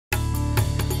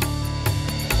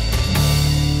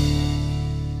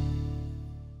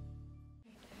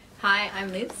Hi,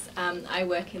 I'm Liz. I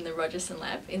work in the Rogerion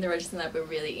lab. In the Rogerion lab, we're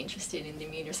really interested in the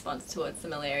immune response towards the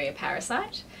malaria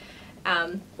parasite.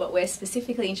 What we're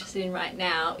specifically interested in right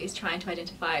now is trying to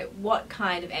identify what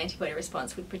kind of antibody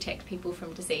response would protect people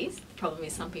from disease. The problem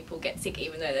is some people get sick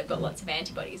even though they've got lots of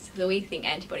antibodies. So we think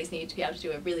antibodies need to be able to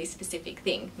do a really specific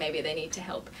thing. Maybe they need to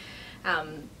help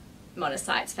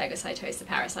monocytes phagocytose the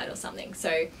parasite or something.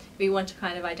 So we want to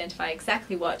kind of identify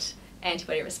exactly what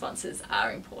antibody responses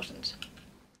are important.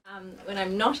 When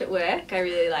I'm not at work, I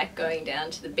really like going down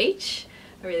to the beach.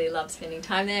 I really love spending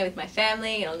time there with my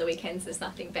family, and on the weekends there's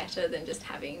nothing better than just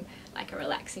having like a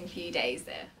relaxing few days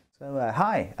there. So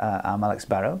hi, I'm Alex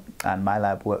Barrow, and my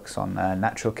lab works on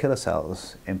natural killer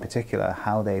cells, in particular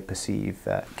how they perceive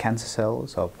cancer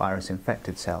cells or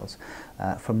virus-infected cells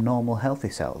from normal healthy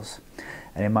cells.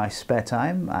 And in my spare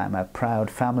time I'm a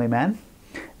proud family man,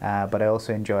 but I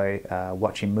also enjoy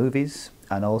watching movies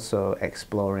and also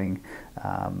exploring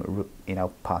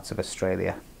parts of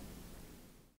Australia.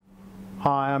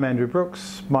 Hi, I'm Andrew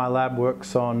Brooks. My lab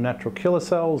works on natural killer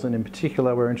cells, and in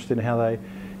particular we're interested in how they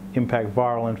impact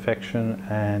viral infection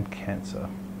and cancer.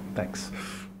 Thanks.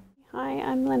 Hi,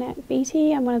 I'm Lynette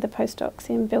Beattie. I'm one of the postdocs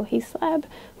in Bill Heath's lab,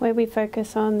 where we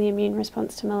focus on the immune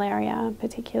response to malaria,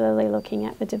 particularly looking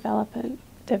at the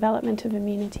development of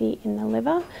immunity in the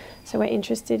liver. So we're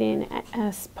interested in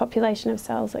a population of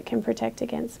cells that can protect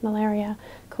against malaria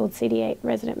called CD8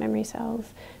 resident memory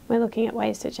cells. We're looking at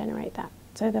ways to generate that.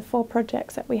 So the 4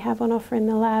 projects that we have on offer in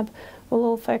the lab will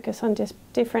all focus on just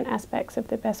different aspects of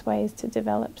the best ways to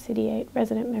develop CD8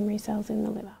 resident memory cells in the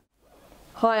liver.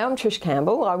 Hi, I'm Trish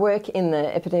Campbell. I work in the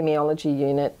epidemiology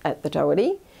unit at the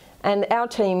Doherty, and our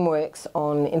team works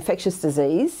on infectious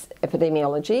disease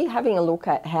epidemiology, having a look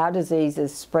at how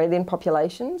diseases spread in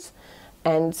populations,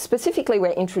 and specifically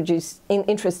we're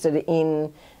interested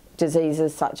in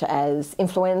diseases such as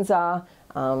influenza,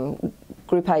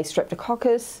 group A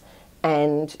streptococcus,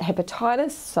 and hepatitis,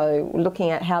 so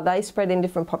looking at how they spread in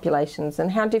different populations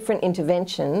and how different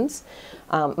interventions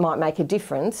might make a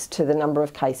difference to the number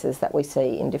of cases that we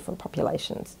see in different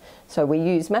populations. So we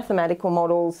use mathematical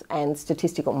models and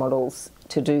statistical models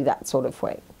to do that sort of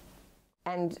work.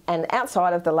 And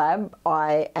outside of the lab,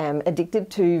 I am addicted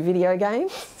to video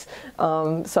games,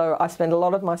 so I spend a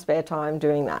lot of my spare time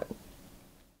doing that.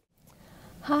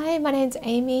 Hi, my name's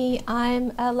Amy.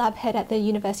 I'm a lab head at the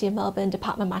University of Melbourne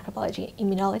Department of Microbiology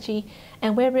and Immunology,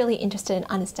 and we're really interested in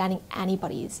understanding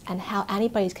antibodies and how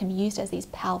antibodies can be used as these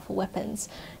powerful weapons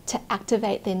to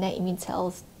activate the innate immune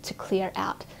cells to clear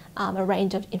out a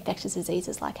range of infectious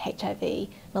diseases like HIV,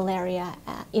 malaria,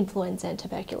 influenza and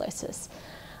tuberculosis.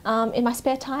 In my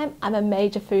spare time, I'm a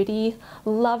major foodie,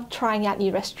 love trying out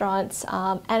new restaurants,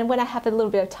 and when I have a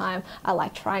little bit of time, I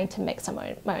like trying to make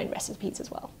my own recipes as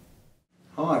well.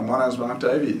 Hi, my name's Mark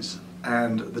Davies,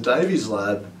 and the Davies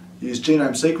lab use genome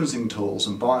sequencing tools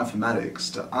and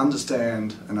bioinformatics to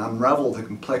understand and unravel the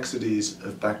complexities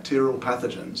of bacterial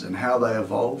pathogens and how they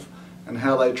evolve and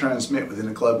how they transmit within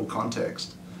a global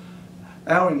context.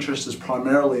 Our interest is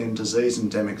primarily in disease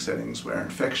endemic settings where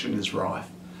infection is rife,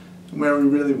 and where we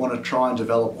really want to try and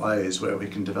develop ways where we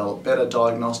can develop better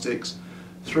diagnostics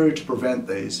through to prevent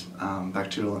these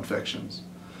bacterial infections.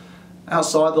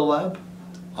 Outside the lab,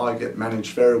 I get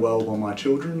managed very well by my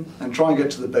children and try and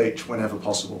get to the beach whenever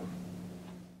possible.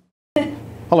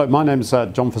 Hello, my name's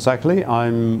John Fazakerley.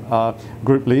 I'm a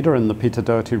group leader in the Peter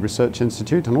Doherty Research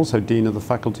Institute and also Dean of the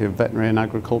Faculty of Veterinary and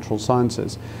Agricultural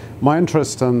Sciences. My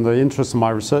interest and the interest of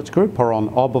my research group are on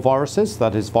arboviruses,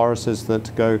 that is viruses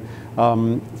that go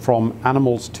from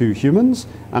animals to humans,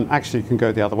 and actually can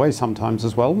go the other way sometimes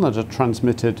as well, and that are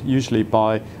transmitted usually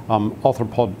by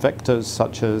arthropod vectors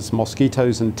such as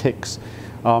mosquitoes and ticks.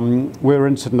 We're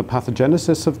interested in the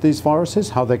pathogenesis of these viruses,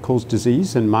 how they cause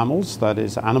disease in mammals, that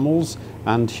is animals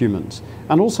and humans,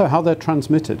 and also how they're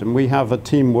transmitted. And we have a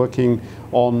team working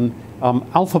on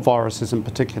alpha viruses in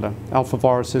particular. Alpha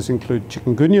viruses include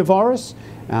chikungunya virus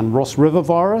and Ross River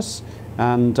virus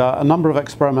and a number of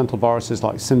experimental viruses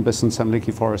like Sinbis and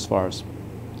Semliki forest virus.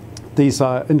 These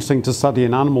are interesting to study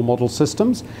in animal model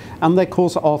systems, and they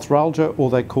cause arthralgia or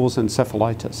they cause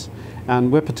encephalitis.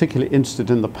 And we're particularly interested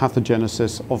in the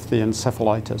pathogenesis of the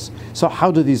encephalitis. So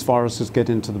how do these viruses get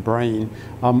into the brain?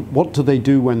 What do they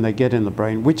do when they get in the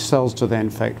brain? Which cells do they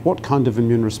infect? What kind of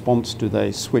immune response do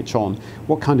they switch on?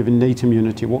 What kind of innate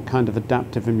immunity? What kind of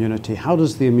adaptive immunity? How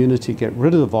does the immunity get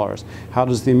rid of the virus? How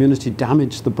does the immunity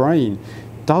damage the brain?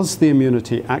 Does the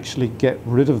immunity actually get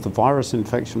rid of the virus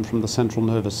infection from the central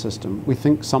nervous system? We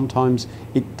think sometimes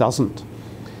it doesn't.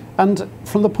 And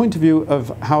from the point of view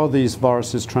of how these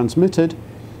viruses transmitted,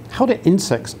 how do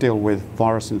insects deal with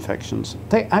virus infections?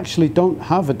 They actually don't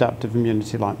have adaptive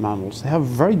immunity like mammals. They have a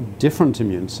very different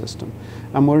immune system.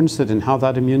 And we're interested in how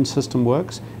that immune system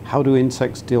works. How do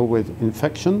insects deal with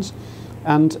infections?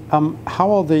 And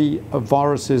how are the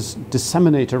viruses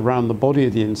disseminated around the body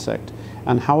of the insect?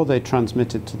 And how are they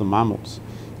transmitted to the mammals?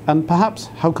 And perhaps,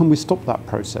 how can we stop that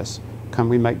process? Can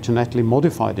we make genetically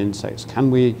modified insects?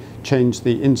 Can we change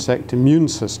the insect immune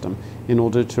system in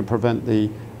order to prevent the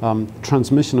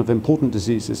transmission of important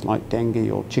diseases like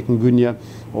dengue or chikungunya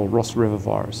or Ross River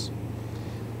virus?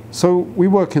 So we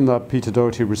work in the Peter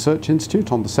Doherty Research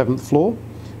Institute on the 7th floor,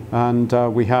 and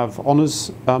we have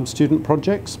honours student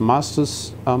projects,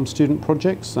 master's student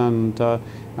projects, and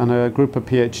a group of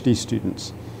PhD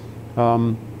students.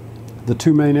 The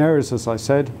two main areas, as I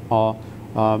said, are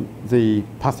the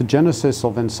pathogenesis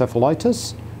of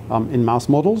encephalitis in mouse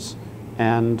models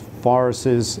and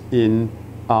viruses in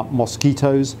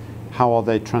mosquitoes. How are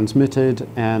they transmitted,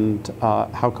 and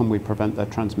how can we prevent their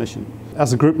transmission?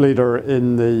 As a group leader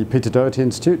in the Peter Doherty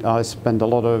Institute, I spend a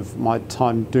lot of my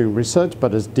time doing research,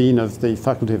 but as Dean of the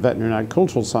Faculty of Veterinary and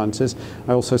Agricultural Sciences,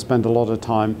 I also spend a lot of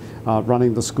time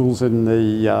running the schools in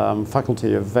the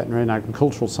Faculty of Veterinary and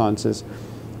Agricultural Sciences.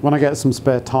 When I get some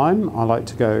spare time, I like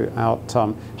to go out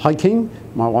hiking.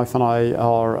 My wife and I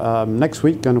are next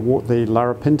week going to walk the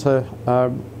Larapinta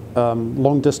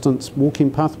long-distance walking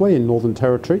pathway in Northern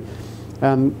Territory.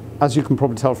 And as you can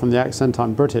probably tell from the accent,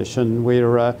 I'm British, and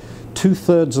we're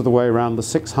 2/3 of the way around the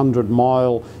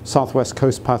 600-mile southwest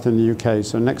coast path in the UK.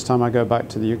 So next time I go back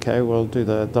to the UK, we'll do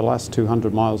the last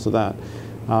 200 miles of that.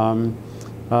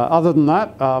 Other than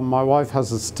that, my wife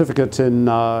has a certificate in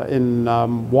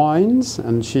wines,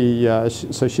 and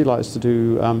so she likes to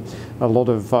do a lot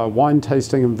of wine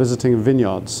tasting and visiting in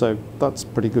vineyards. So that's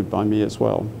pretty good by me as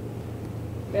well.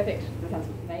 Perfect. That sounds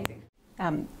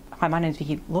amazing. Hi, my name is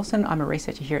Vicki Lawson. I'm a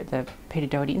researcher here at the Peter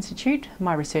Doherty Institute.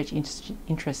 My research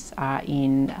interests are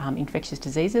in infectious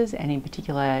diseases, and in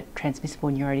particular transmissible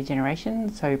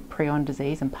neurodegeneration, so prion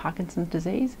disease and Parkinson's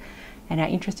disease. And our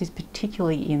interest is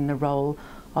particularly in the role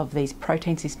of these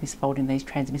proteins this misfold in these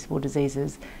transmissible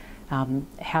diseases,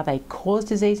 how they cause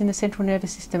disease in the central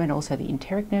nervous system and also the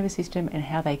enteric nervous system, and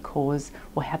how they cause,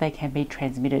 or how they can be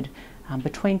transmitted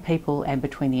between people and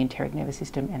between the enteric nervous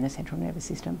system and the central nervous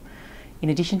system. In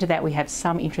addition to that, we have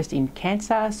some interest in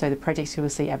cancer, so the projects you will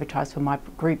see advertised for my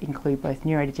group include both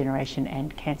neurodegeneration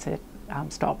and cancer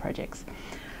style projects.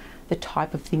 The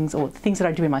type of things, or the things that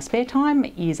I do in my spare time,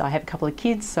 is I have a couple of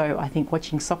kids, so I think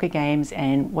watching soccer games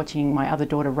and watching my other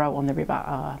daughter row on the river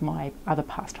are my other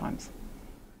pastimes.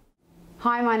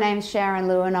 Hi, my name's Sharon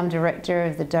Lewin. I'm director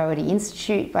of the Doherty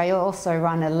Institute. I also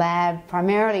run a lab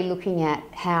primarily looking at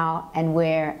how and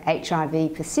where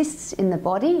HIV persists in the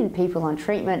body in people on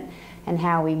treatment, and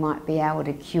how we might be able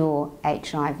to cure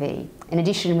HIV. In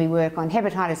addition, we work on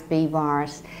hepatitis B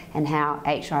virus and how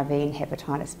HIV and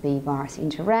hepatitis B virus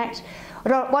interact.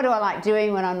 What do I like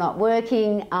doing when I'm not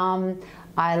working?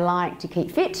 I like to keep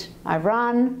fit. I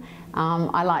run.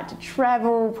 I like to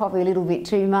travel, probably a little bit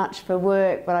too much for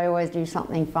work, but I always do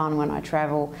something fun when I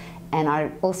travel. And I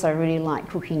also really like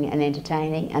cooking and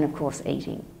entertaining, and of course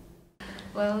eating.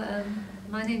 Well,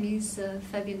 my name is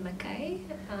Fabienne Mackay.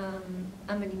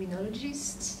 I'm an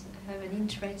immunologist. I have an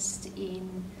interest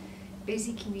in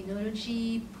basic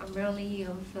immunology, primarily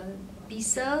of B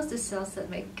cells, the cells that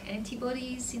make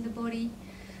antibodies in the body.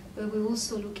 But we're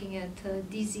also looking at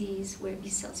disease where B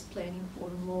cells play an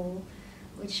important role,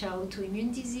 which are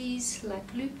autoimmune disease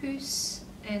like lupus,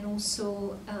 and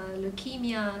also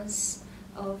leukemias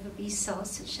of B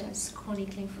cells such as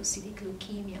chronic lymphocytic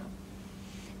leukemia.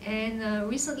 And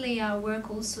recently our work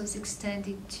also has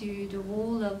extended to the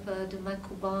role of the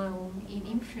microbiome in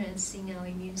influencing our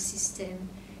immune system,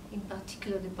 in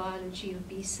particular the biology of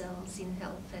B cells in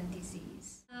health and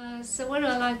disease. So what do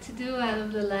I like to do out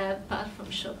of the lab apart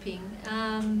from shopping?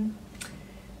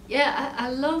 Yeah, I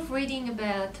love reading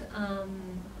about,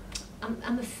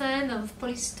 I'm a fan of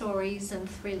police stories and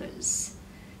thrillers.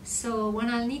 So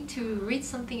when I need to read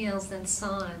something else than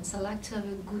science, I like to have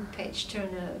a good page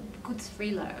turner, a good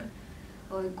thriller,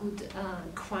 or a good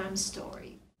crime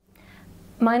story.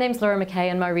 My name's Laura Mackay,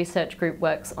 and my research group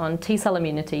works on T-cell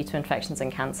immunity to infections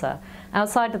and cancer.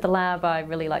 Outside of the lab, I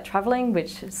really like travelling,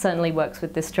 which certainly works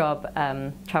with this job.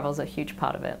 Travel's a huge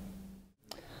part of it.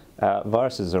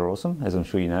 Viruses are awesome, as I'm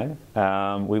sure you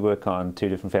know. We work on two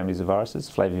different families of viruses,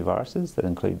 flaviviruses that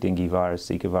include dengue virus,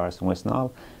 Zika virus and West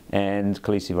Nile, and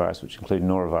calicivirus, which include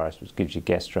norovirus, which gives you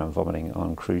gastro and vomiting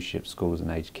on cruise ships, schools and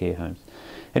aged care homes.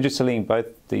 Interestingly, both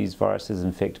these viruses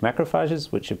infect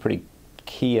macrophages, which are pretty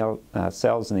key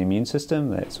cells in the immune system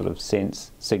that sort of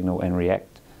sense, signal and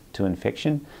react to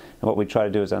infection. And what we try to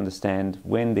do is understand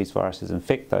when these viruses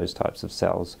infect those types of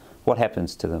cells, what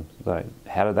happens to them? So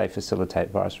how do they facilitate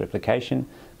virus replication,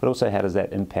 but also how does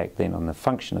that impact then on the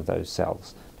function of those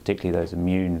cells, particularly those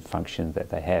immune functions that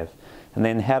they have. And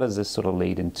then how does this sort of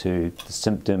lead into the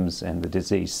symptoms and the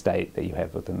disease state that you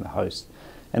have within the host?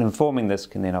 And informing this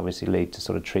can then obviously lead to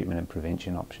sort of treatment and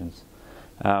prevention options.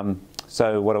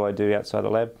 So what do I do outside the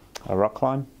lab? I rock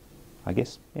climb, I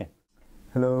guess, yeah.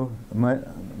 Hello,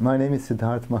 my name is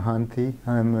Siddhartha Mahanty.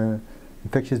 I'm an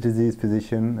infectious disease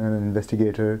physician and an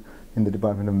investigator in the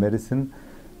Department of Medicine.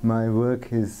 My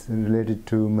work is related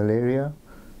to malaria,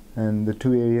 and the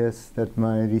two areas that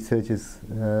my research is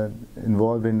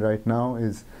involved in right now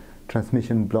is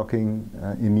transmission blocking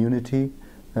immunity.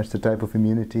 That's the type of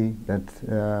immunity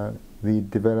that we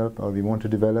develop, or we want to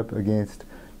develop, against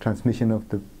transmission of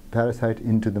the parasite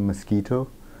into the mosquito,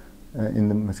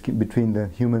 between the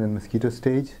human and mosquito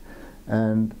stage.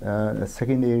 And a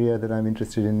second area that I'm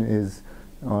interested in is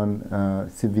on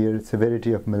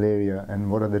severity of malaria,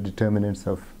 and what are the determinants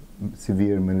of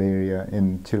severe malaria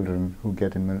in children who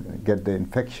get the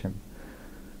infection.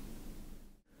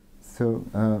 So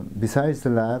besides the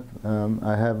lab,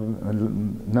 I have a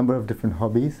number of different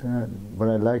hobbies. What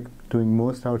I like doing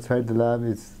most outside the lab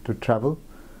is to travel.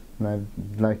 And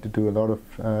I like to do a lot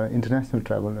of international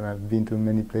travel, and I've been to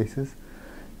many places.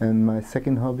 And my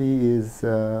second hobby is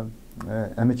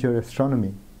amateur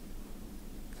astronomy.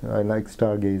 So I like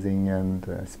stargazing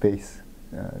and space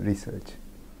research.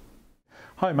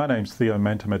 Hi, my name's Theo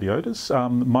Mantamadiotis.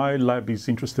 My lab is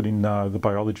interested in the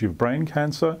biology of brain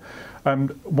cancer.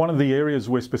 One of the areas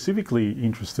we're specifically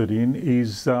interested in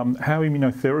is how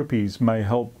immunotherapies may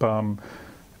help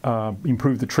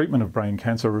improve the treatment of brain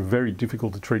cancer, a very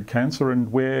difficult to treat cancer,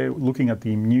 and we're looking at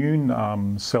the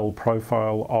immune cell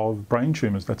profile of brain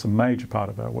tumours. That's a major part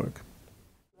of our work.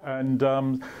 And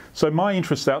so my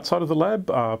interests outside of the lab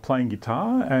are playing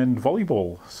guitar and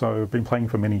volleyball, so I've been playing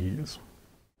for many years.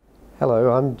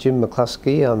 Hello, I'm Jim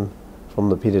McCluskey. I'm from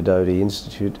the Doherty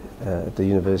Institute at the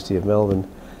University of Melbourne.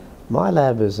 My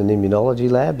lab is an immunology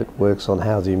lab. It works on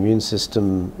how the immune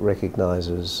system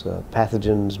recognises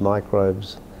pathogens,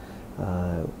 microbes,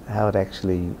 how it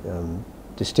actually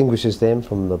distinguishes them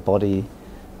from the body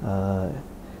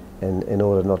and in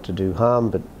order not to do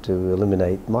harm but to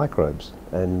eliminate microbes.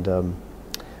 And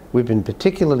we've been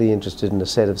particularly interested in a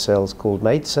set of cells called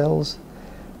mate cells,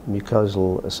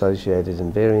 mucosal associated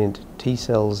invariant T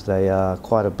cells. They are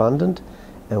quite abundant,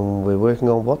 and we're working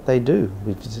on what they do.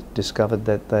 We've discovered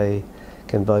that they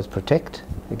can both protect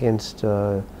against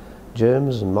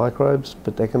germs and microbes,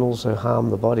 but they can also harm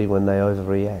the body when they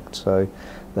overreact. So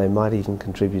they might even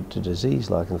contribute to disease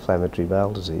like inflammatory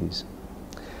bowel disease.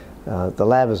 The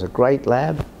lab is a great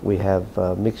lab. We have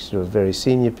a mixture of very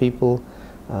senior people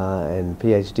and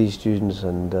PhD students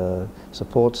and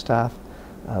support staff.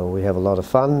 We have a lot of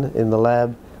fun in the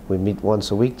lab. We meet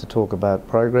once a week to talk about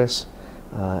progress,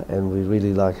 and we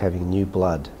really like having new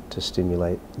blood to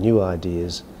stimulate new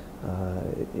ideas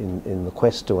in the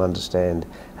quest to understand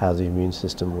how the immune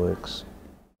system works.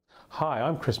 Hi,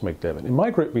 I'm Chris McDevitt. In my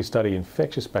group we study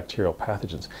infectious bacterial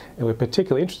pathogens, and we're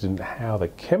particularly interested in how the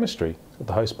chemistry of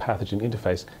the host pathogen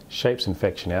interface shapes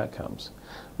infection outcomes.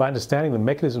 By understanding the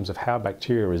mechanisms of how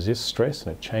bacteria resist stress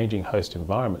in a changing host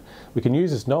environment, we can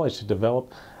use this knowledge to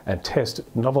develop and test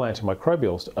novel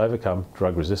antimicrobials to overcome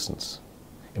drug resistance.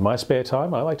 In my spare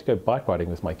time, I like to go bike riding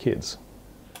with my kids.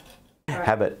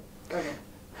 Habit. Okay.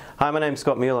 Hi, my name's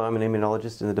Scott Mueller. I'm an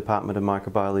immunologist in the Department of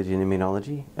Microbiology and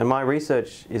Immunology, and my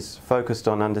research is focused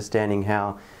on understanding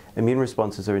how immune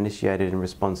responses are initiated in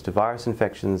response to virus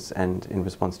infections and in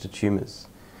response to tumours.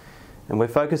 And we're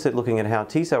focused at looking at how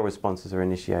T cell responses are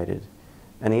initiated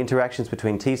and the interactions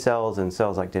between T cells and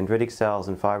cells like dendritic cells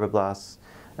and fibroblasts,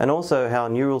 and also how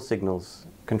neural signals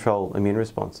control immune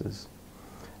responses.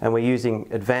 And we're using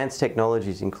advanced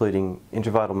technologies including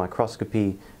intravital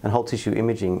microscopy and whole tissue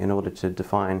imaging in order to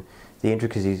define the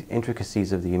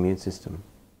intricacies of the immune system.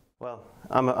 Well,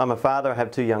 I'm a father. I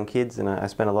have 2 young kids, and I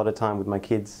spend a lot of time with my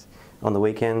kids on the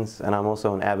weekends, and I'm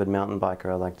also an avid mountain biker.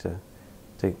 I like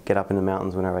to get up in the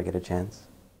mountains whenever I get a chance.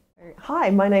 Hi,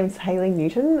 my name's Hayley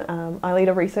Newton. I lead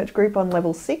a research group on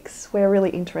level 6. We're really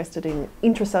interested in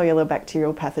intracellular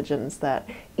bacterial pathogens that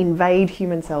invade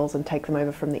human cells and take them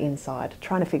over from the inside,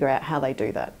 trying to figure out how they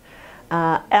do that.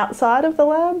 Outside of the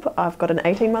lab, I've got an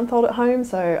 18-month-old at home,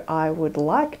 so I would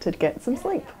like to get some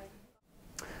sleep.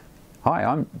 Hi,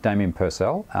 I'm Damien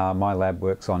Purcell. My lab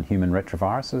works on human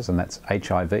retroviruses, and that's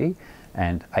HIV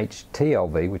and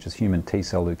HTLV, which is human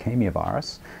T-cell leukemia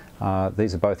virus.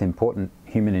 These are both important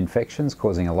human infections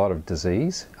causing a lot of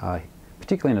disease,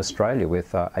 particularly in Australia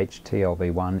with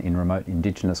HTLV1 in remote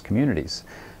Indigenous communities.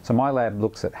 So my lab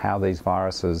looks at how these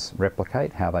viruses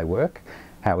replicate, how they work,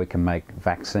 how we can make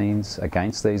vaccines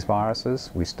against these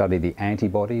viruses. We study the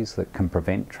antibodies that can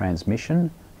prevent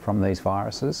transmission from these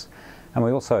viruses. And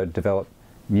we also develop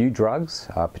new drugs,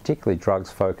 particularly drugs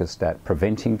focused at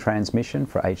preventing transmission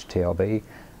for HTLV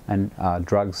and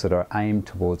drugs that are aimed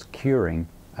towards curing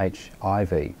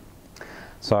HIV.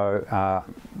 So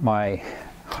my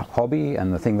hobby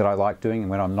and the thing that I like doing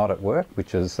when I'm not at work,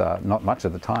 which is not much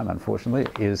of the time unfortunately,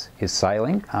 is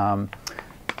sailing.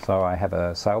 So I have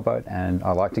a sailboat and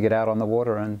I like to get out on the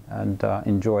water and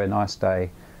enjoy a nice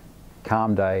day,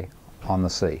 calm day on the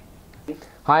sea.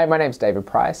 Hi, my name's David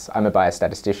Price. I'm a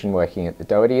biostatistician working at the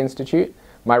Doherty Institute.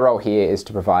 My role here is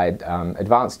to provide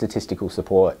advanced statistical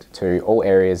support to all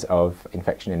areas of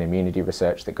infection and immunity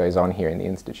research that goes on here in the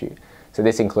Institute. So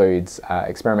this includes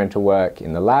experimental work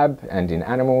in the lab and in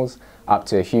animals, up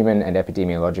to human and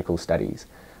epidemiological studies.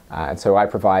 And so I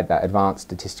provide that advanced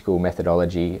statistical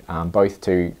methodology both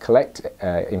to collect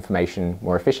information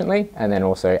more efficiently and then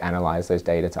also analyse those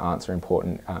data to answer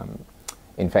important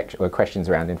questions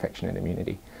around infection and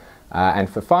immunity. And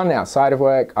for fun outside of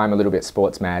work, I'm a little bit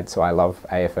sports mad, so I love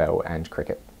AFL and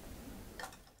cricket.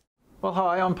 Well,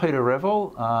 hi, I'm Peter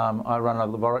Revel. I run a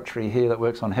laboratory here that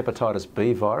works on hepatitis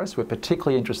B virus. We're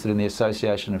particularly interested in the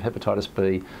association of hepatitis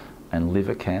B and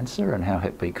liver cancer and how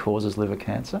hep B causes liver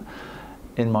cancer.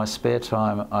 In my spare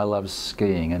time, I love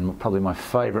skiing, and probably my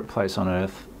favourite place on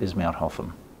earth is Mount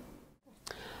Hotham.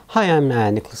 Hi, I'm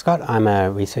Nicholas Scott. I'm a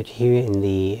researcher here in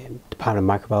the Department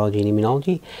of Microbiology and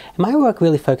Immunology. And my work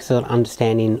really focuses on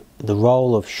understanding the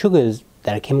role of sugars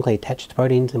that are chemically attached to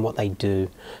proteins and what they do.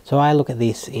 So I look at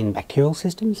this in bacterial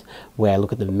systems, where I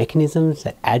look at the mechanisms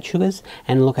that add sugars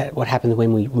and look at what happens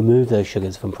when we remove those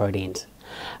sugars from proteins.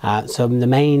 So the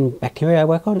main bacteria I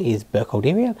work on is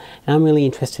Burkholderia, and I'm really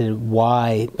interested in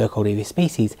why Burkholderia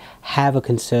species have a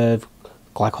conserved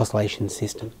glycosylation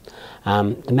system.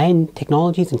 The main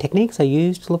technologies and techniques I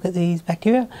use to look at these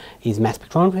bacteria is mass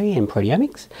spectrometry and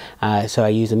proteomics. So I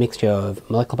use a mixture of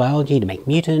molecular biology to make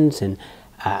mutants and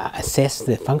assess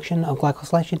the function of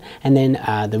glycosylation, and then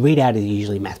the readout is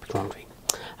usually mass spectrometry.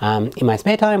 In my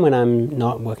spare time, when I'm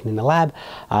not working in the lab,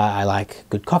 I like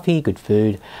good coffee, good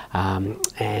food,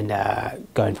 and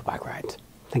going for bike rides.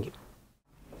 Thank you.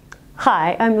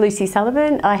 Hi, I'm Lucy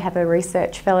Sullivan. I have a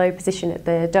research fellow position at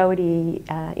the Doherty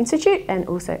Institute and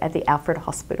also at the Alfred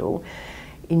Hospital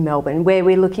in Melbourne, where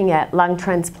we're looking at lung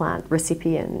transplant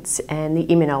recipients and the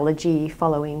immunology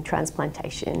following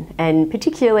transplantation, and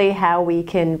particularly how we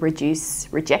can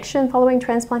reduce rejection following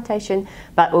transplantation,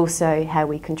 but also how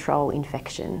we control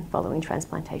infection following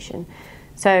transplantation.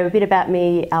 So a bit about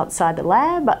me outside the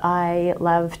lab. I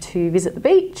love to visit the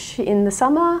beach in the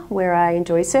summer where I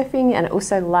enjoy surfing, and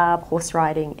also love horse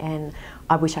riding, and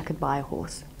I wish I could buy a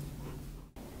horse.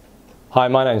 Hi,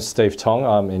 my name's Steve Tong.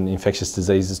 I'm an infectious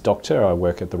diseases doctor. I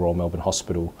work at the Royal Melbourne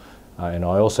Hospital, and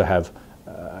I also have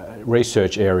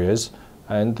research areas,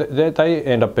 and they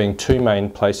end up being two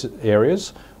main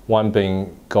areas, one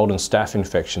being golden staph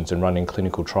infections and running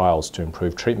clinical trials to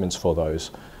improve treatments for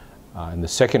those. And the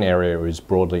second area is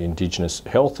broadly Indigenous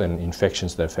health and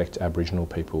infections that affect Aboriginal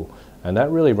people. And that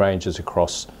really ranges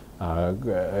across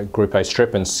Group A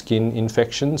strep and skin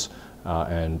infections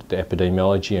and the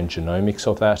epidemiology and genomics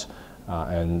of that.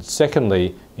 And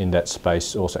secondly, in that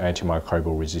space, also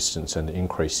antimicrobial resistance and the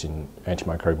increase in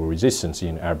antimicrobial resistance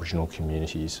in Aboriginal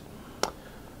communities.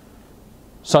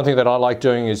 Something that I like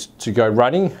doing is to go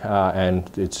running, and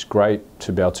it's great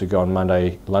to be able to go on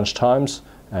Monday lunchtimes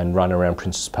and run around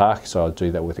Princes Park, so I'll do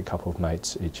that with a couple of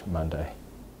mates each Monday.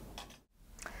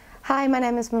 Hi, my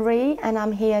name is Marie, and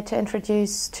I'm here to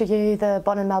introduce to you the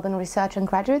Bonn and Melbourne Research and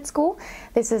Graduate School.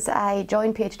 This is a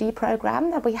joint PhD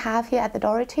program that we have here at the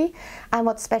Doherty, and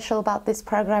what's special about this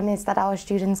program is that our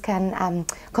students can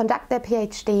conduct their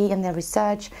PhD and their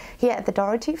research here at the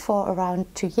Doherty for around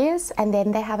 2 years, and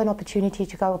then they have an opportunity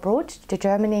to go abroad to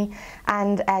Germany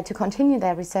and to continue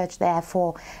their research there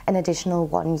for an additional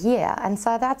 1 year. And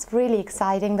so that's really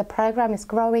exciting. The program is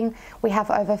growing. We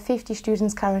have over 50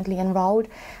 students currently enrolled,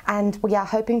 and we are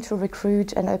hoping to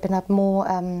recruit and open up more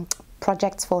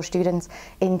projects for students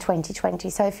in 2020.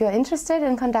 So if you're interested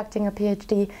in conducting a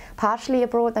PhD partially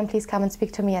abroad, then please come and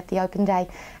speak to me at the open day,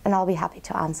 and I'll be happy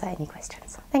to answer any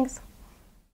questions. Thanks.